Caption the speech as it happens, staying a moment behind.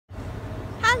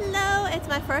Hello, it's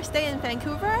my first day in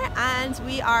Vancouver and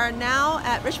we are now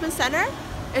at Richmond Center.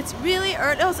 It's really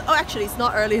early. Oh, actually it's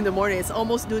not early in the morning, it's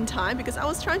almost noontime because I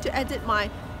was trying to edit my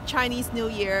Chinese New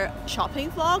Year shopping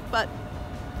vlog, but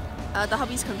the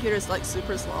hubby's computer is like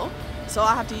super slow, so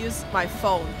I have to use my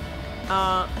phone.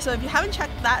 So if you haven't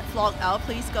checked that vlog out,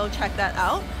 please go check that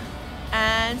out.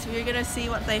 And we're gonna see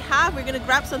what they have. We're gonna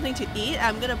grab something to eat.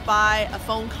 I'm gonna buy a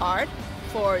phone card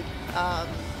for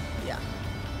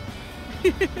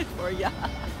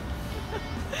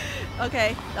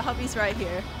Okay, the hubby's right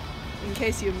here in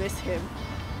case you miss him.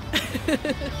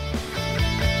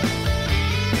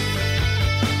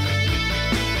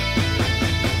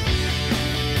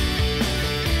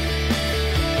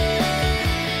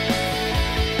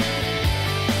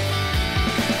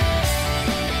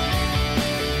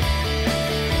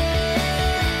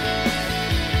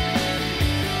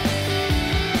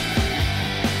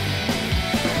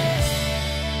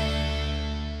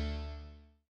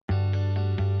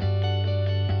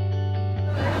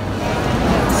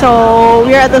 So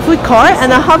we're at the food court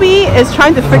and the hubby is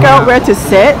trying to figure out where to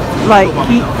sit. Like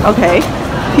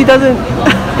he doesn't,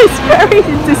 he's very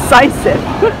indecisive.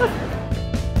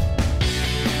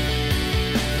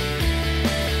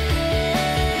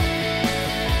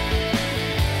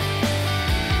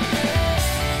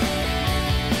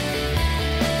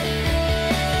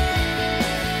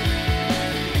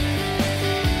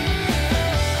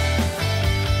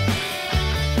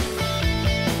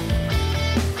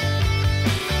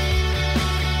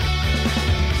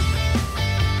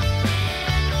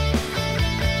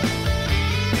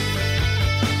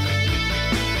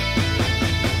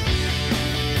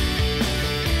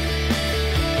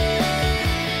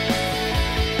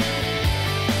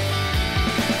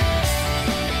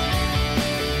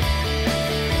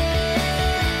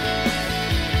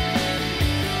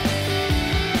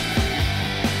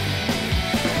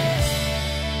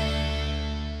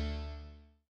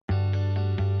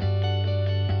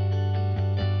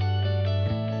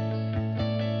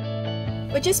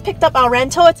 We just picked up our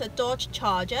rental. It's a Dodge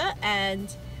Charger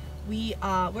and we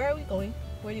are... Where are we going?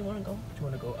 Where do you want to go? Do you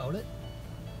want to go outlet?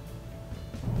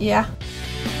 Yeah.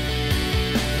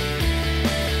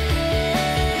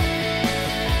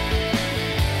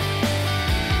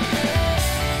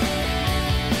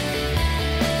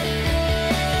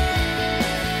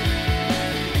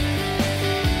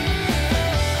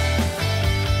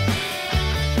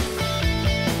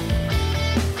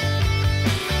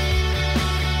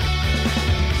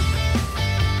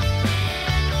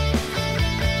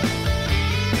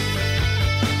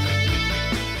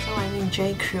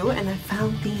 J. Crew and I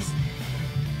found these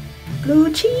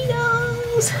blue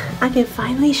chinos. I can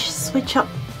finally switch up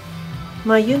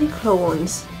my Uniqlo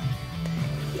ones.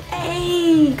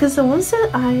 Yay! Because the ones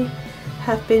that I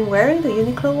have been wearing, the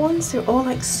Uniqlo ones, they're all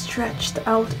like stretched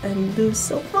out and loose.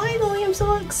 So finally, I'm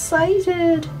so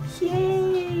excited.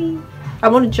 Yay! I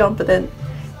want to jump, but then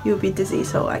you'll be dizzy,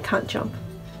 so I can't jump.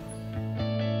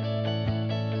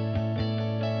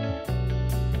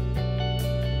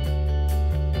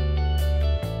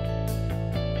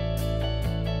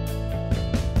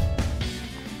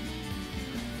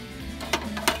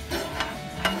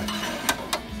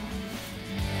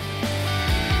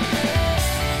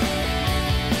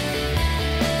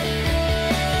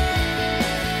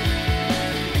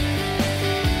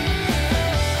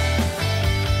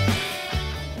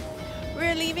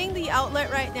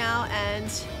 Outlet right now and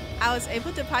I was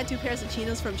able to buy 2 pairs of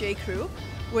chinos from J. Crew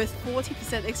with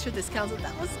 40% extra discount, so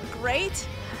that was great.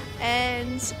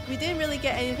 And we didn't really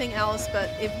get anything else, but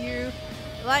if you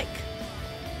like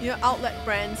outlet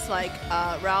brands like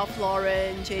Ralph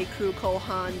Lauren, J. Crew,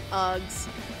 Kohan, Uggs,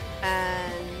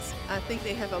 and I think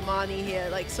they have Armani here,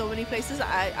 like so many places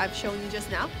I've shown you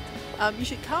just now. You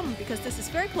should come because this is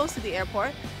very close to the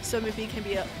airport, so maybe it can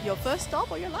be your first stop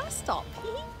or your last stop.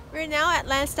 We're now at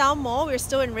Lansdowne Mall. We're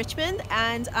still in Richmond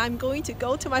and I'm going to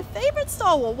go to my favorite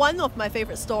store, well, one of my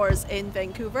favorite stores in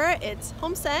Vancouver. It's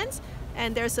HomeSense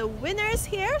and there's a Winners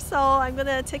here, so I'm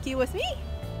gonna take you with me.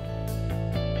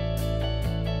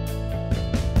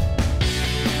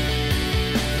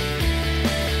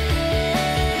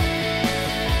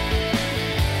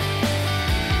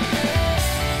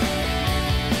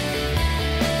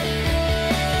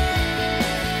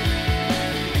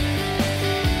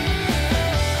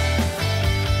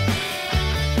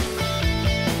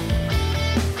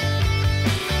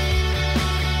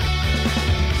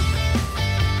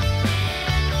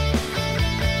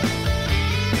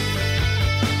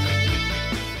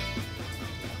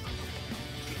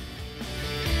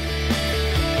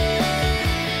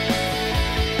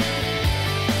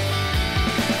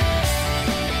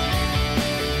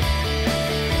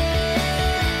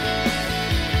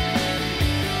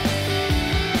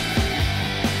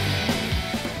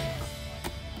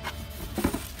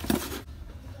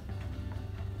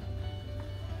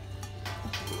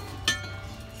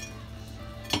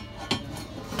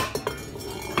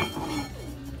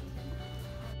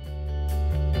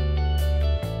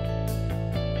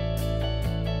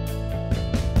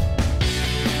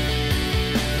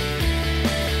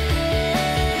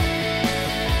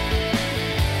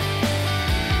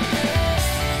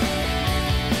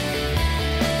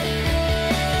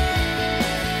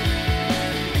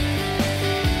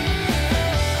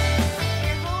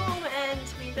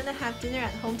 have dinner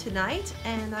at home tonight,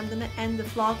 and I'm gonna end the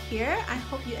vlog here. I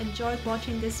hope you enjoyed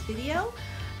watching this video.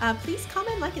 Please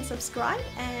comment, like, and subscribe,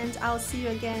 and I'll see you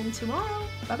again tomorrow.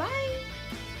 Bye bye!